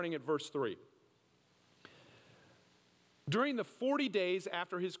starting at verse 3. During the 40 days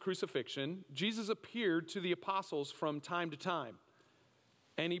after his crucifixion, Jesus appeared to the apostles from time to time,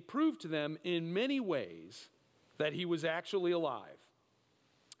 and he proved to them in many ways that he was actually alive.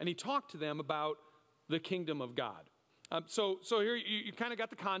 And he talked to them about the kingdom of God. So here you kind of got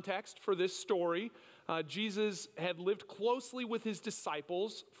the context for this story. Jesus had lived closely with his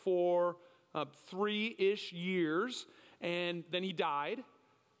disciples for 3-ish years, and then he died.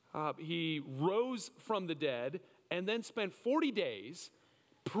 He rose from the dead, and then spent 40 days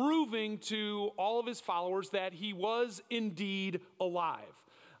proving to all of his followers that he was indeed alive.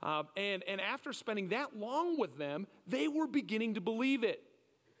 And after spending that long with them, they were beginning to believe it.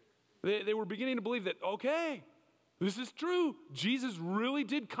 They were beginning to believe that, okay, this is true. Jesus really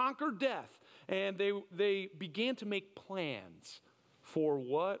did conquer death. And they began to make plans for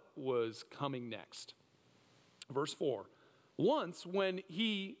what was coming next. Verse 4, once when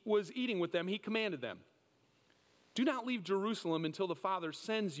he was eating with them, he commanded them, "Do not leave Jerusalem until the Father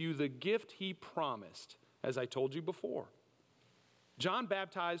sends you the gift he promised, as I told you before. John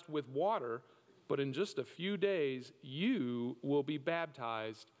baptized with water, but in just a few days you will be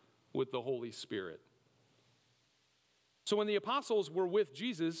baptized with the Holy Spirit." So when the apostles were with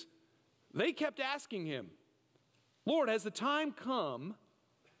Jesus, they kept asking him, "Lord, has the time come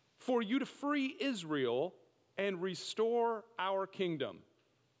for you to free Israel and restore our kingdom?"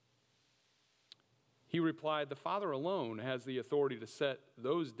 He replied, "The Father alone has the authority to set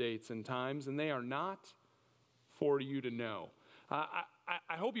those dates and times, and they are not for you to know."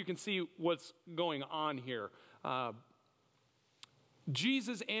 I hope you can see what's going on here.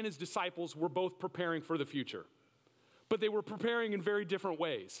 Jesus and his disciples were both preparing for the future, but they were preparing in very different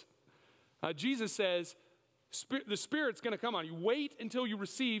ways. Jesus says, the Spirit's going to come on you. Wait until you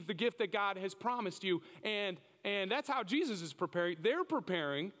receive the gift that God has promised you. And that's how Jesus is preparing. They're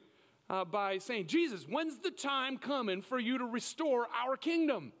preparing by saying, "Jesus, when's the time coming for you to restore our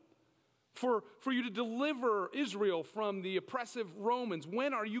kingdom? For you to deliver Israel from the oppressive Romans?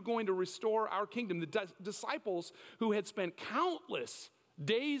 When are you going to restore our kingdom?" The disciples who had spent countless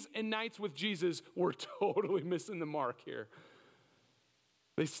days and nights with Jesus were totally missing the mark here.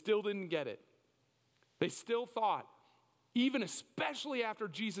 They still didn't get it. They still thought, even especially after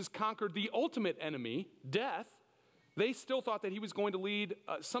Jesus conquered the ultimate enemy, death, they still thought that he was going to lead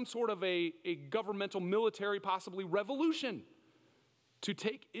some sort of a governmental, military, possibly revolution to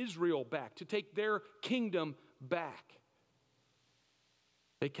take Israel back, to take their kingdom back.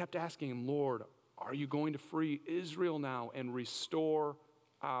 They kept asking him, "Lord, are you going to free Israel now and restore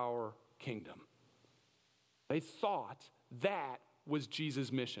our kingdom?" They thought that was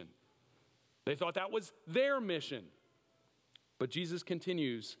Jesus' mission. They thought that was their mission. But Jesus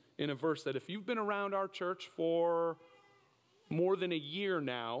continues in a verse that if you've been around our church for more than a year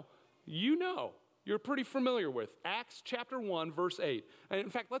now, you know, you're pretty familiar with. Acts chapter 1, verse 8. And in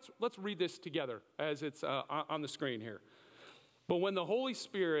fact, let's read this together as it's on the screen here. "But when the Holy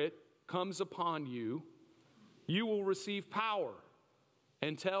Spirit comes upon you, you will receive power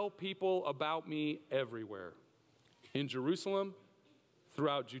and tell people about me everywhere. In Jerusalem,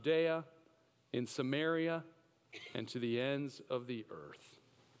 throughout Judea, in Samaria, and to the ends of the earth."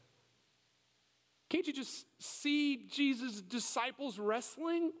 Can't you just see Jesus' disciples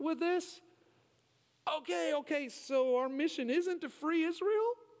wrestling with this? Okay, so our mission isn't to free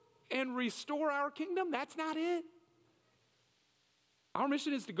Israel and restore our kingdom? That's not it. Our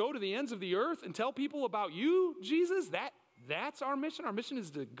mission is to go to the ends of the earth and tell people about you, Jesus? That's our mission. Our mission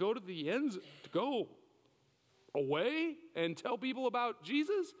is to go to the ends, to go away and tell people about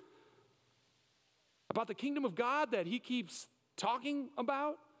Jesus? About the kingdom of God that he keeps talking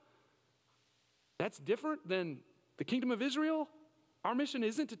about? That's different than the kingdom of Israel? Our mission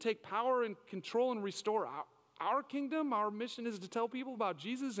isn't to take power and control and restore our kingdom. Our mission is to tell people about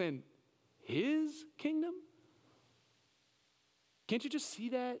Jesus and his kingdom. Can't you just see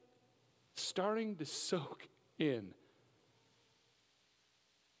that starting to soak in?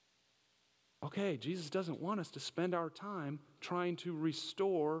 Okay, Jesus doesn't want us to spend our time trying to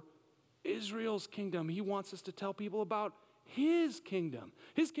restore Israel's kingdom. He wants us to tell people about his kingdom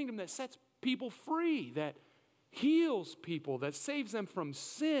that sets people free, that heals people, that saves them from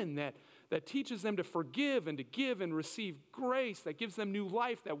sin, that teaches them to forgive and to give and receive grace, that gives them new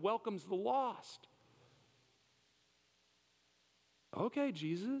life, that welcomes the lost. Okay,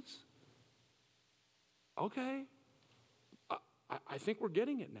 Jesus. Okay. I think we're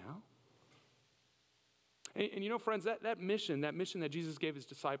getting it now. And you know, friends, that mission that Jesus gave his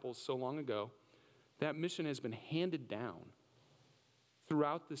disciples so long ago, that mission has been handed down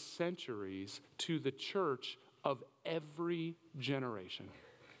throughout the centuries to the church of every generation.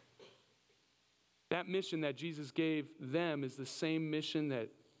 That mission that Jesus gave them is the same mission that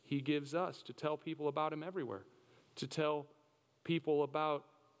he gives us, to tell people about him everywhere, to tell people about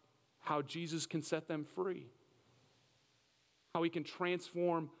how Jesus can set them free, how he can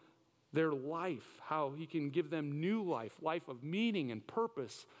transform their life, how he can give them new life, life of meaning and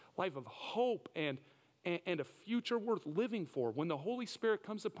purpose, life of hope and a future worth living for. When the Holy Spirit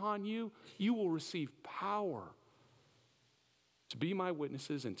comes upon you, you will receive power to be my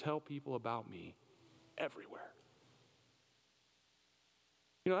witnesses and tell people about me everywhere.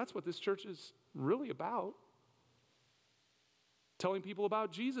 You know, that's what this church is really about. Telling people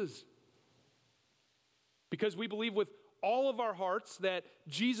about Jesus. Because we believe with all of our hearts that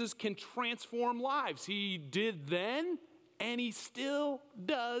Jesus can transform lives. He did then, and he still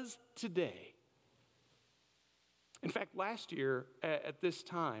does today. In fact, last year at this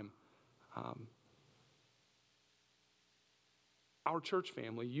time, our church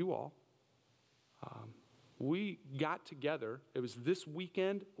family, you all, we got together. It was this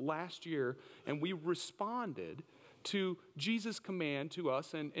weekend last year, and we responded to Jesus' command to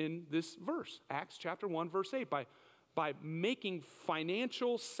us in this verse, Acts chapter 1, verse 8, by making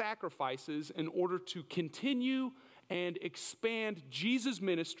financial sacrifices in order to continue and expand Jesus'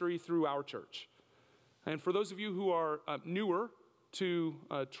 ministry through our church. And for those of you who are newer to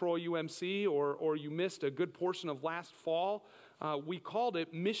Troy UMC, or you missed a good portion of last fall, we called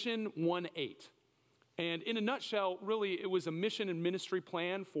it Mission 1-8. And in a nutshell, really, it was a mission and ministry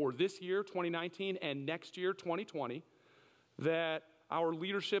plan for this year, 2019, and next year, 2020, that our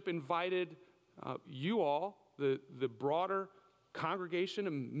leadership invited you all, the broader congregation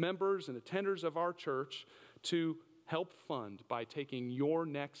and members and attenders of our church, to help fund by taking your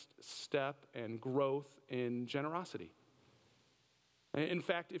next step and growth in generosity. In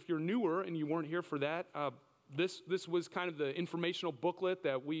fact, if you're newer and you weren't here for that, this was kind of the informational booklet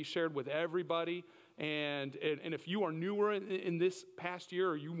that we shared with everybody. And if you are newer in this past year,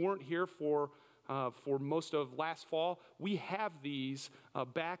 or you weren't here for most of last fall, we have these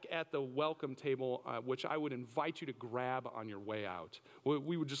back at the welcome table, which I would invite you to grab on your way out.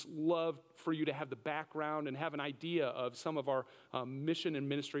 We would just love for you to have the background and have an idea of some of our mission and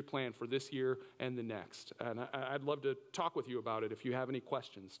ministry plan for this year and the next. And I'd love to talk with you about it if you have any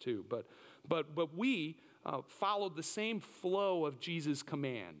questions too. But we followed the same flow of Jesus'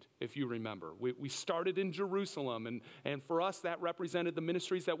 command, if you remember. We started in Jerusalem, and for us that represented the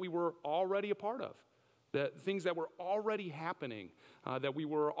ministries that we were already a part of, the things that were already happening, that we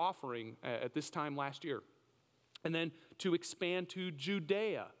were offering at this time last year. And then to expand to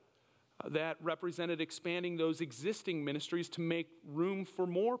Judea, that represented expanding those existing ministries to make room for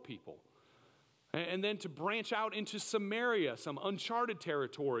more people. And then to branch out into Samaria, some uncharted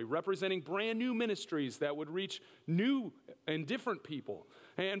territory, representing brand new ministries that would reach new and different people.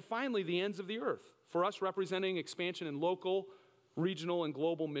 And finally, the ends of the earth, for us representing expansion in local, regional, and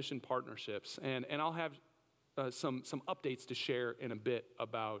global mission partnerships. And I'll have some updates to share in a bit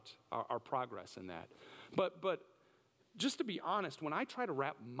about our progress in that. But just to be honest, when I try to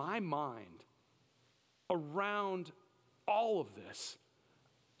wrap my mind around all of this,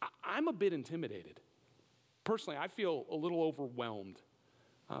 I'm a bit intimidated. Personally, I feel a little overwhelmed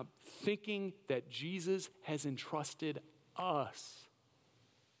thinking that Jesus has entrusted us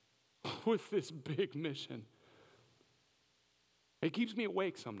with this big mission. It keeps me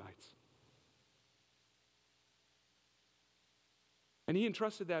awake some nights. And he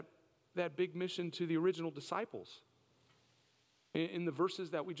entrusted that big mission to the original disciples in the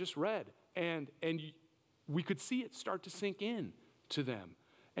verses that we just read. And we could see it start to sink in to them.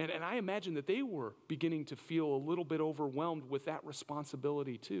 And I imagine that they were beginning to feel a little bit overwhelmed with that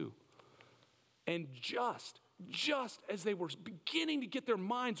responsibility too. And just as they were beginning to get their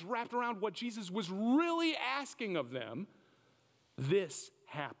minds wrapped around what Jesus was really asking of them, this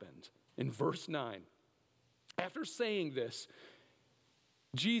happened in verse 9. After saying this,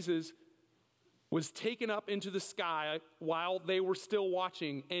 Jesus was taken up into the sky while they were still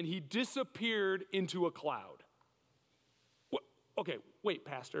watching, and he disappeared into a cloud. Okay, wait,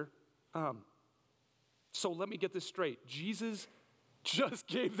 Pastor. So let me get this straight. Jesus just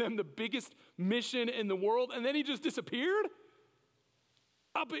gave them the biggest mission in the world, and then he just disappeared?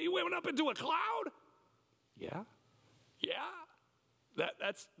 He went up into a cloud? Yeah.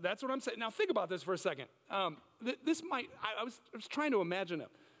 That's what I'm saying. Now think about this for a second. I was trying to imagine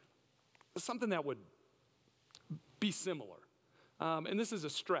something that would be similar. And this is a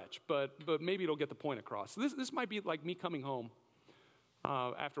stretch, but maybe it'll get the point across. This might be like me coming home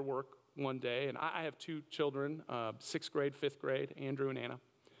after work one day, and I have two children, 6th grade, 5th grade, Andrew and Anna.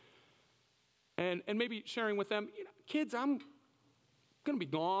 And maybe sharing with them, kids, I'm going to be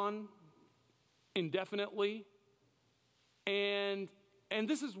gone indefinitely, and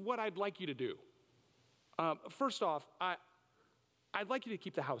this is what I'd like you to do. First off, I'd like you to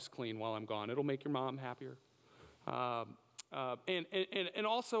keep the house clean while I'm gone. It'll make your mom happier. And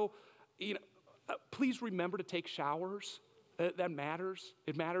also, please remember to take showers. That matters.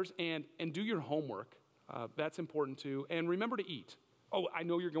 It matters. And do your homework. That's important too. And remember to eat. Oh, I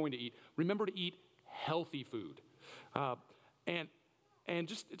know you're going to eat. Remember to eat healthy food. And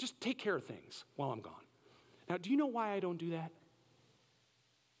just take care of things while I'm gone. Now, do you know why I don't do that?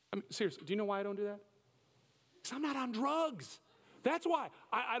 I mean, seriously, do you know why I don't do that? Because I'm not on drugs. That's why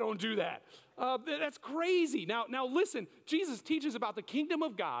I don't do that. That's crazy. Now listen, Jesus teaches about the kingdom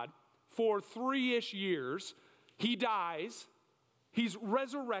of God for 3-ish years. He dies. He's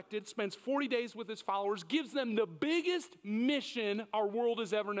resurrected, spends 40 days with his followers, gives them the biggest mission our world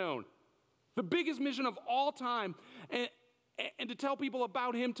has ever known. The biggest mission of all time. And to tell people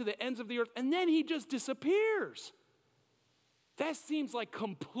about him to the ends of the earth. And then he just disappears. That seems like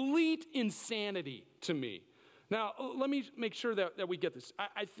complete insanity to me. Now, let me make sure that we get this.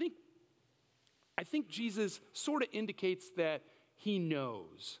 I think Jesus sort of indicates that he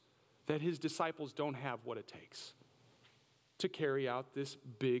knows that his disciples don't have what it takes to carry out this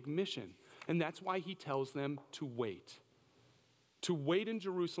big mission. And that's why he tells them to wait. To wait in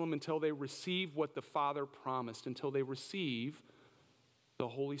Jerusalem until they receive what the Father promised, until they receive the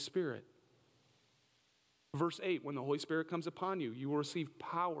Holy Spirit. Verse 8, when the Holy Spirit comes upon you, you will receive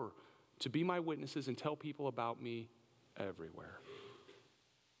power to be my witnesses and tell people about me everywhere.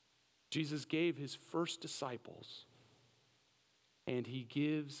 Jesus gave his first disciples, and he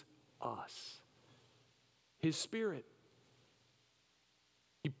gives us his Spirit.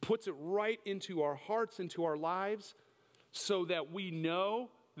 He puts it right into our hearts, into our lives, so that we know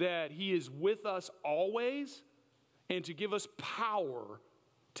that he is with us always and to give us power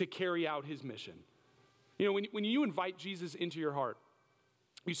to carry out his mission. When you invite Jesus into your heart,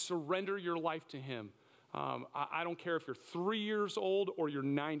 you surrender your life to him. I don't care if you're 3 years old or you're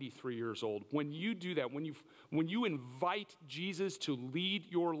 93 years old. When you do that, when you invite Jesus to lead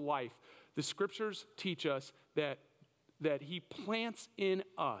your life, the scriptures teach us that he plants in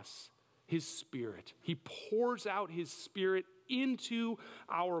us his Spirit. He pours out his Spirit into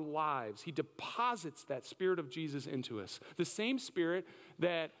our lives. He deposits that Spirit of Jesus into us. The same Spirit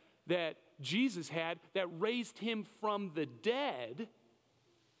that Jesus had that raised him from the dead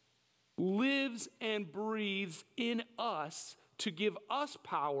lives and breathes in us to give us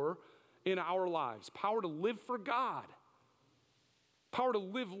power in our lives. Power to live for God. Power to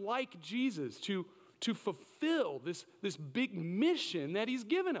live like Jesus, to fulfill this big mission that he's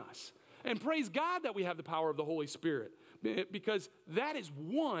given us. And praise God that we have the power of the Holy Spirit, because that is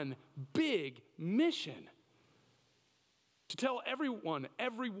one big mission. To tell everyone,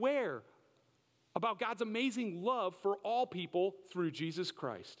 everywhere, about God's amazing love for all people through Jesus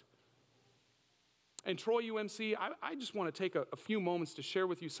Christ. And Troy UMC, I just want to take a few moments to share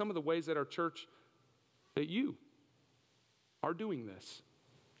with you some of the ways that our church, that you are doing this.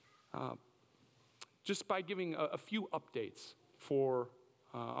 Just by giving a few updates for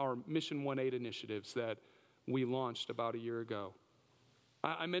our Mission 1-8 initiatives that we launched about a year ago.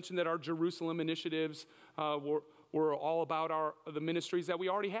 I mentioned that our Jerusalem initiatives were all about the ministries that we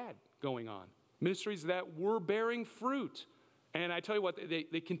already had going on. Ministries that were bearing fruit. And I tell you what,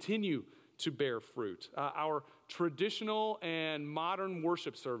 they continue to bear fruit. Our traditional and modern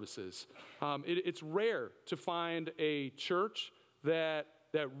worship services. It's rare to find a church that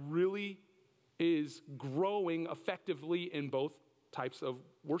really is growing effectively in both types of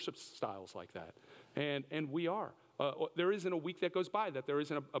worship styles like that. And we are. There isn't a week that goes by that there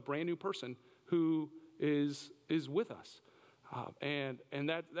isn't a brand new person who is with us. And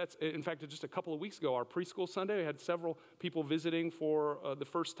that's, in fact, just a couple of weeks ago, our preschool Sunday, we had several people visiting for the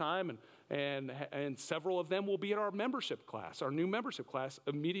first time, and several of them will be at our membership class, our new membership class,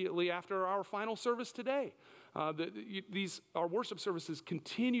 immediately after our final service today. Our worship services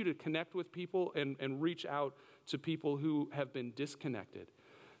continue to connect with people and reach out to people who have been disconnected.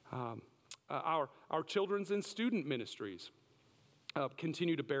 Our children's and student ministries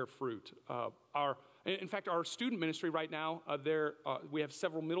continue to bear fruit. In fact, our student ministry right now, we have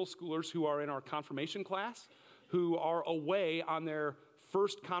several middle schoolers who are in our confirmation class, who are away on their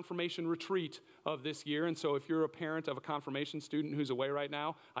first confirmation retreat of this year. And so if you're a parent of a confirmation student who's away right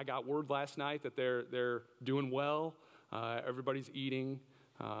now, I got word last night that they're doing well. Everybody's eating.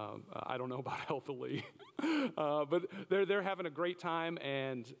 I don't know about healthily, but they're having a great time,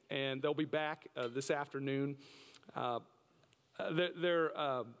 and they'll be back this afternoon.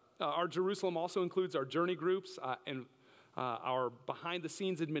 Our Jerusalem also includes our journey groups, and our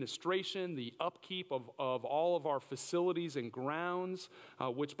behind-the-scenes administration, the upkeep of all of our facilities and grounds,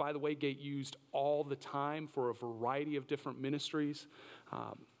 which, by the way, get used all the time for a variety of different ministries,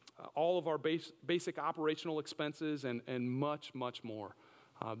 all of our basic operational expenses, and much, much more.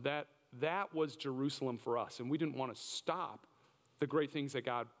 That was Jerusalem for us, and we didn't want to stop the great things that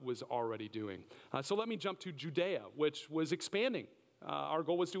God was already doing. So let me jump to Judea, which was expanding. Our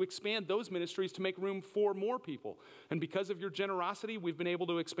goal was to expand those ministries to make room for more people. And because of your generosity, we've been able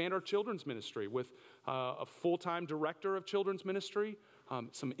to expand our children's ministry with a full-time director of children's ministry,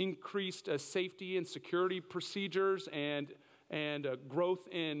 some increased safety and security procedures, and growth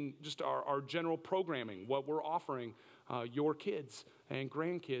in just our general programming, what we're offering your kids and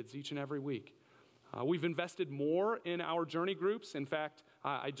grandkids each and every week. We've invested more in our journey groups. In fact,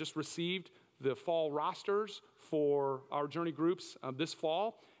 I just received the fall rosters for our journey groups this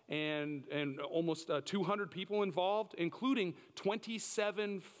fall, and almost 200 people involved, including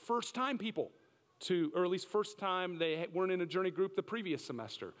 27 first-time people, or at least first time they weren't in a journey group the previous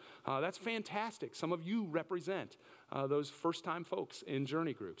semester. That's fantastic. Some of you represent those first-time folks in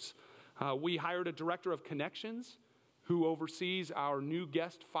journey groups. We hired a director of connections who oversees our new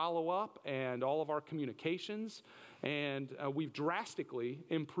guest follow-up and all of our communications. And we've drastically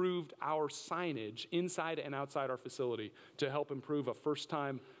improved our signage inside and outside our facility to help improve a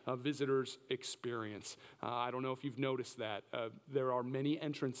first-time visitor's experience. I don't know if you've noticed that. There are many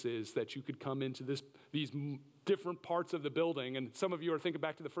entrances that you could come into these different parts of the building, and some of you are thinking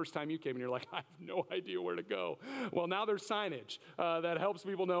back to the first time you came and you're like, I have no idea where to go. Well, now there's signage that helps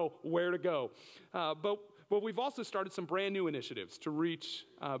people know where to go. But we've also started some brand new initiatives to reach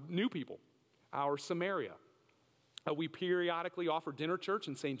new people. Our Samaria. We periodically offer dinner church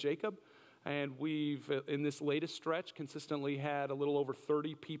in St. Jacob, and we've, in this latest stretch, consistently had a little over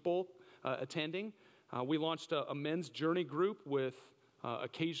 30 people attending. We launched a men's journey group with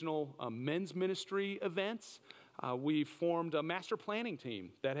occasional men's ministry events. We've formed a master planning team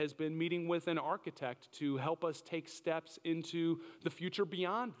that has been meeting with an architect to help us take steps into the future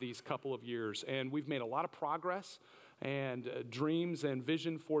beyond these couple of years. And we've made a lot of progress and dreams and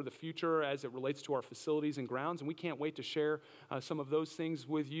vision for the future as it relates to our facilities and grounds. And we can't wait to share some of those things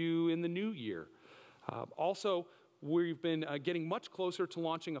with you in the new year. Also, we've been getting much closer to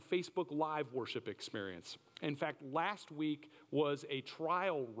launching a Facebook Live worship experience. In fact, last week was a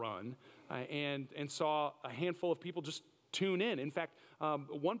trial run and saw a handful of people just tune in. In fact,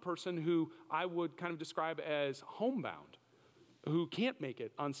 one person who I would kind of describe as homebound, who can't make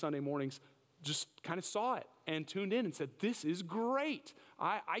it on Sunday mornings, just kind of saw it and tuned in and said, this is great.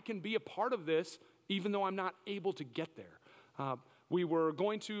 I can be a part of this even though I'm not able to get there. We were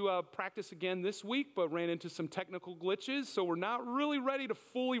going to practice again this week, but ran into some technical glitches, so we're not really ready to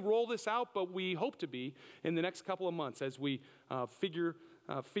fully roll this out, but we hope to be in the next couple of months as we figure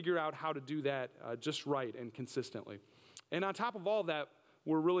out how to do that just right and consistently. And on top of all that,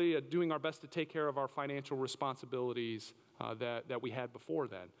 we're really doing our best to take care of our financial responsibilities that we had before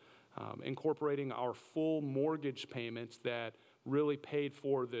then. Incorporating our full mortgage payments that really paid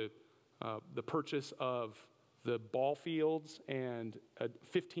for the purchase of the ball fields and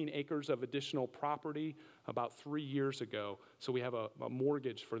 15 acres of additional property about 3 years ago. So we have a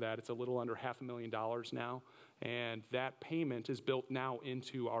mortgage for that. It's a little under $500,000 now, and that payment is built now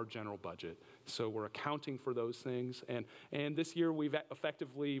into our general budget. So we're accounting for those things, and this year we've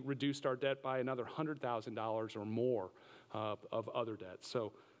effectively reduced our debt by another $100,000 or more of other debts.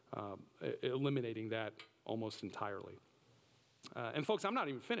 So eliminating that almost entirely. And folks, I'm not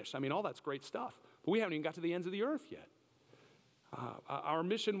even finished. I mean, all that's great stuff, but we haven't even got to the ends of the earth yet. Our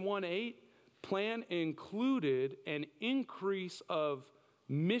Mission 1.8 plan included an increase of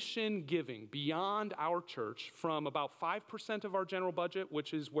mission giving beyond our church from about 5% of our general budget,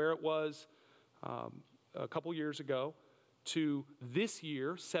 which is where it was a couple years ago, to this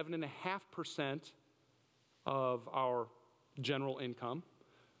year, 7.5% of our general income,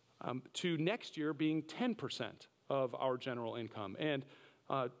 to next year being 10% of our general income. And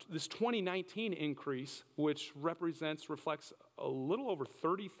this 2019 increase, which reflects a little over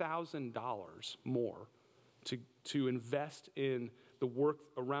 $30,000 more to invest in the work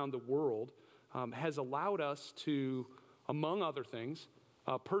around the world, has allowed us to, among other things,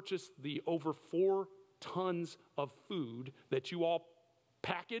 purchase the over 4 tons of food that you all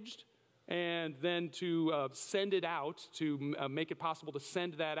packaged, and then to send it out, to make it possible to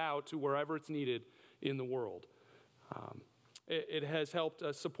send that out to wherever it's needed in the world. It has helped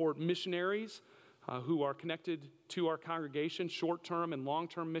support missionaries who are connected to our congregation, short-term and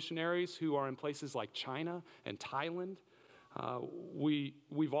long-term missionaries who are in places like China and Thailand.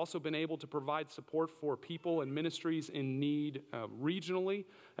 We've also been able to provide support for people and ministries in need regionally,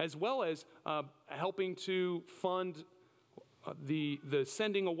 as well as helping to fund the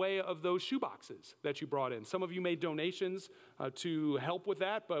sending away of those shoeboxes that you brought in. Some of you made donations to help with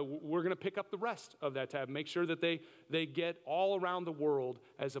that, but we're going to pick up the rest of that tab, make sure that they get all around the world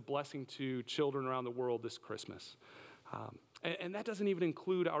as a blessing to children around the world this Christmas. And that doesn't even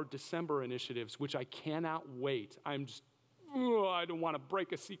include our December initiatives, which I cannot wait. I don't want to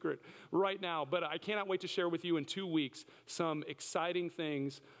break a secret right now, but I cannot wait to share with you in 2 weeks some exciting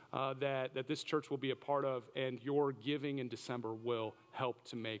things that this church will be a part of, and your giving in December will help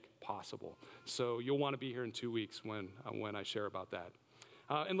to make possible. So you'll want to be here in 2 weeks when I share about that.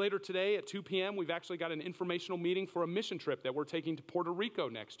 And later today at 2 p.m., we've actually got an informational meeting for a mission trip that we're taking to Puerto Rico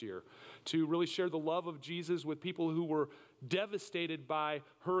next year to really share the love of Jesus with people who were devastated by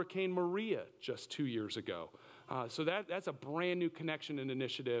Hurricane Maria just 2 years ago. So that's a brand new connection and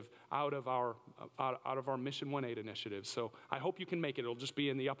initiative out of our Mission 1-8 initiative. So I hope you can make it. It'll just be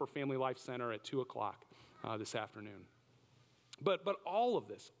in the Upper Family Life Center at 2 o'clock this afternoon. But all of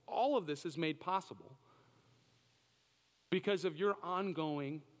this is made possible because of your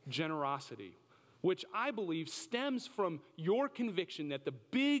ongoing generosity, which I believe stems from your conviction that the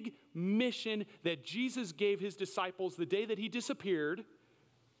big mission that Jesus gave his disciples the day that he disappeared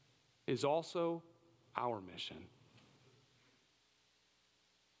is also our mission.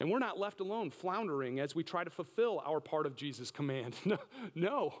 And we're not left alone floundering as we try to fulfill our part of Jesus' command.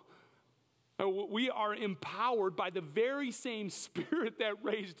 No. We are empowered by the very same Spirit that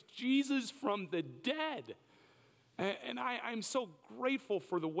raised Jesus from the dead. And I'm so grateful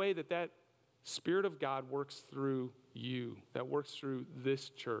for the way that Spirit of God works through you, that works through this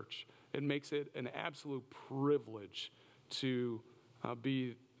church. It makes it an absolute privilege to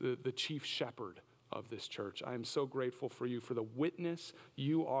be the chief shepherd of this church. I am so grateful for you, for the witness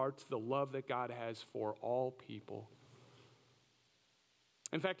you are to the love that God has for all people.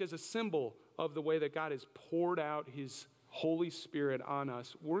 In fact, as a symbol of the way that God has poured out his Holy Spirit on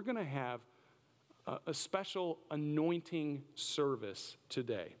us, we're going to have a special anointing service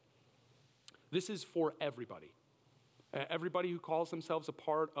today. This is for everybody. Everybody who calls themselves a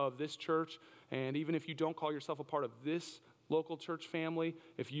part of this church, and even if you don't call yourself a part of this local church family,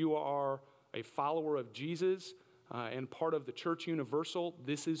 if you are a follower of Jesus and part of the Church Universal,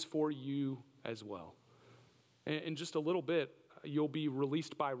 this is for you as well. In just a little bit, you'll be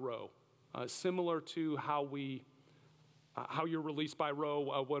released by row, similar to how you're released by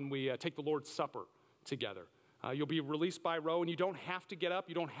row when we take the Lord's Supper together. You'll be released by row, and you don't have to get up,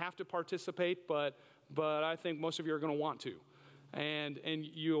 you don't have to participate, but I think most of you are going to want to. And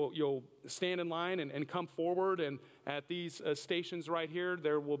you'll stand in line and come forward, and at these stations right here,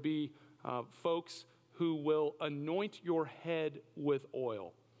 there will be folks who will anoint your head with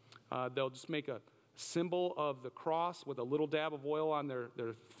oil. They'll just make a symbol of the cross with a little dab of oil on their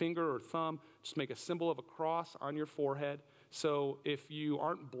finger or thumb. Just make a symbol of a cross on your forehead. So if you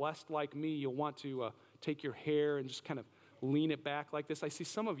aren't blessed like me, you'll want to take your hair and just kind of lean it back like this. I see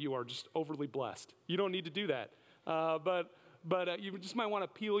some of you are just overly blessed. You don't need to do that. But you just might want to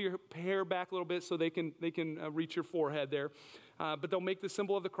peel your hair back a little bit so they can reach your forehead there. But they'll make the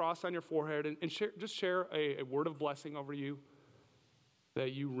symbol of the cross on your forehead and share a word of blessing over you,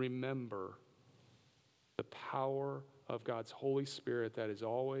 that you remember the power of God's Holy Spirit that is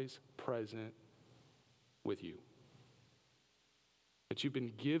always present with you. That you've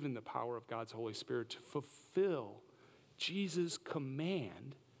been given the power of God's Holy Spirit to fulfill Jesus'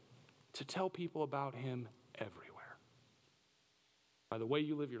 command to tell people about him everywhere. By the way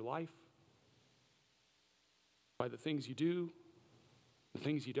you live your life, by the things you do, the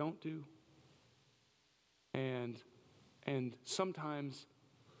things you don't do, and sometimes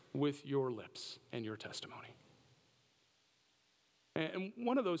with your lips and your testimony. And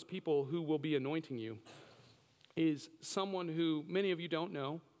one of those people who will be anointing you is someone who many of you don't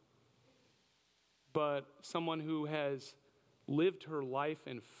know, but someone who has lived her life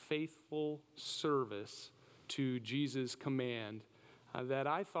in faithful service to Jesus' command, that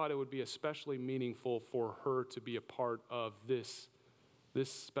I thought it would be especially meaningful for her to be a part of this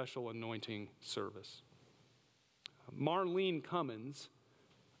special anointing service. Marlene Cummins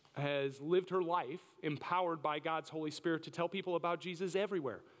has lived her life empowered by God's Holy Spirit to tell people about Jesus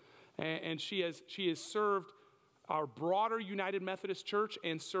everywhere. And she has served our broader United Methodist Church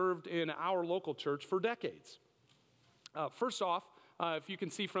and served in our local church for decades. First off, if you can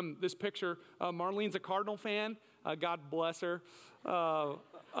see from this picture, Marlene's a Cardinal fan. God bless her.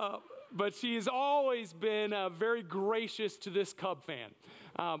 But she has always been very gracious to this Cub fan,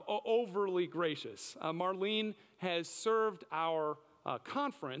 overly gracious. Marlene has served our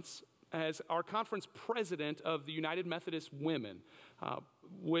conference as our conference president of the United Methodist Women,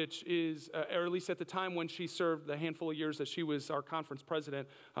 which is, or at least at the time when she served, the handful of years that she was our conference president,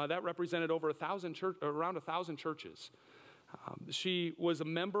 that represented over around 1,000 churches. She was a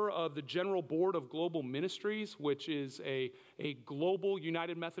member of the General Board of Global Ministries, which is a global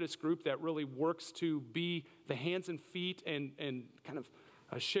United Methodist group that really works to be the hands and feet and kind of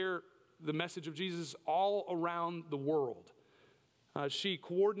share the message of Jesus all around the world. She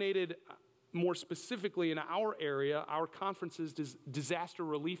coordinated, more specifically in our area, our conference's disaster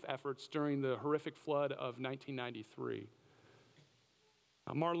relief efforts during the horrific flood of 1993.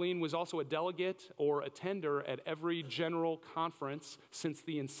 Marlene was also a delegate or attender at every general conference since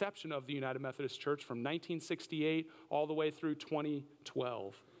the inception of the United Methodist Church from 1968 all the way through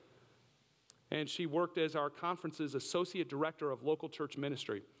 2012. And she worked as our conference's associate director of local church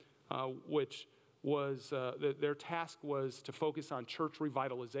ministry, which was, their task was to focus on church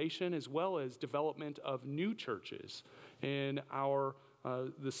revitalization as well as development of new churches in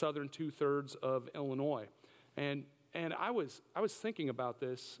the southern two-thirds of Illinois. And I was thinking about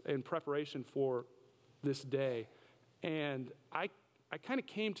this in preparation for this day, and I kind of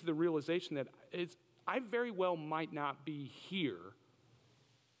came to the realization that I very well might not be here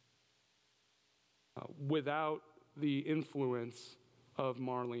without the influence of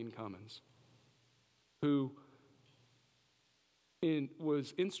Marlene Cummins, who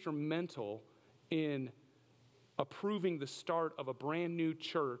was instrumental in approving the start of a brand new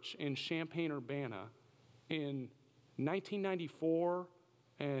church in Champaign-Urbana in 1994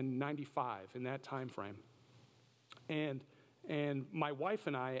 and 95, in that time frame. And my wife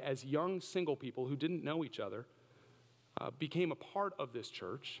and I, as young single people who didn't know each other, became a part of this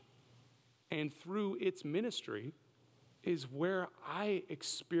church. And through its ministry is where I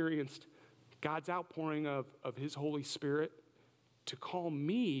experienced God's outpouring of His Holy Spirit to call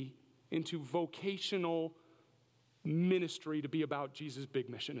me into vocational ministry to be about Jesus' big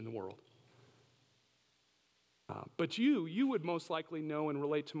mission in the world. But you would most likely know and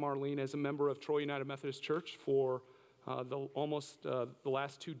relate to Marlene as a member of Troy United Methodist Church for the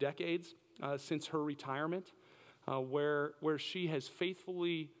last 2 decades since her retirement, where she has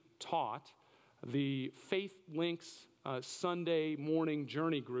faithfully taught the Faith Links Sunday morning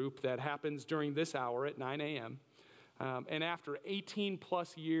journey group that happens during this hour at 9 a.m. And after 18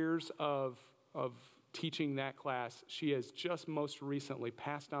 plus years of teaching that class, she has just most recently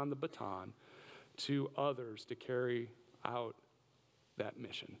passed on the baton to others to carry out that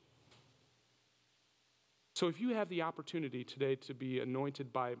mission. So if you have the opportunity today to be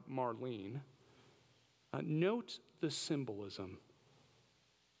anointed by Marlene, note the symbolism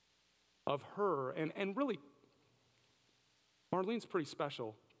of her. And really, Marlene's pretty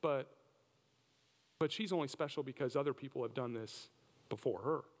special, but she's only special because other people have done this before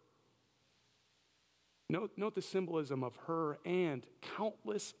her. Note the symbolism of her and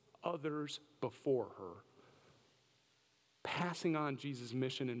countless others before her, passing on Jesus'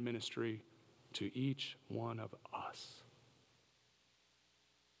 mission and ministry to each one of us.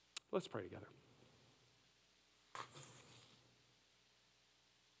 Let's pray together.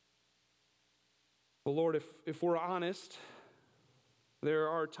 Well, Lord, if we're honest, there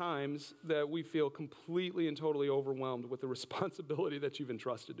are times that we feel completely and totally overwhelmed with the responsibility that you've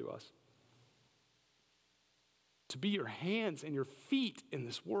entrusted to us. To be your hands and your feet in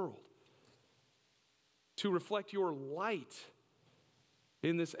this world. To reflect your light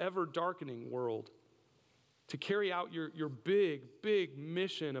in this ever-darkening world. To carry out your big, big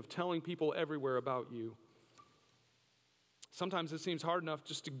mission of telling people everywhere about you. Sometimes it seems hard enough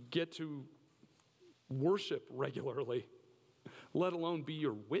just to get to worship regularly, let alone be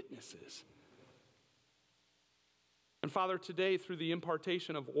your witnesses. And Father, today through the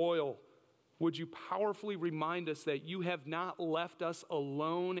impartation of oil, would you powerfully remind us that you have not left us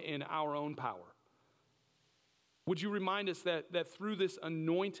alone in our own power? Would you remind us that through this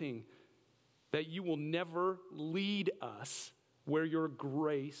anointing, that you will never lead us where your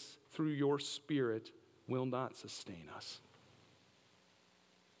grace through your Spirit will not sustain us?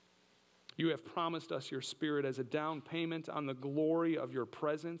 You have promised us your Spirit as a down payment on the glory of your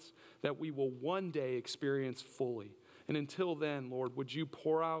presence that we will one day experience fully. And until then, Lord, would you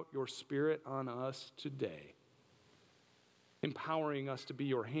pour out your Spirit on us today, empowering us to be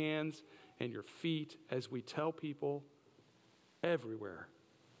your hands and your feet as we tell people everywhere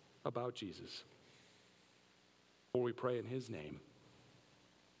about Jesus. For we pray in his name.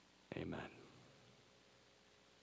 Amen.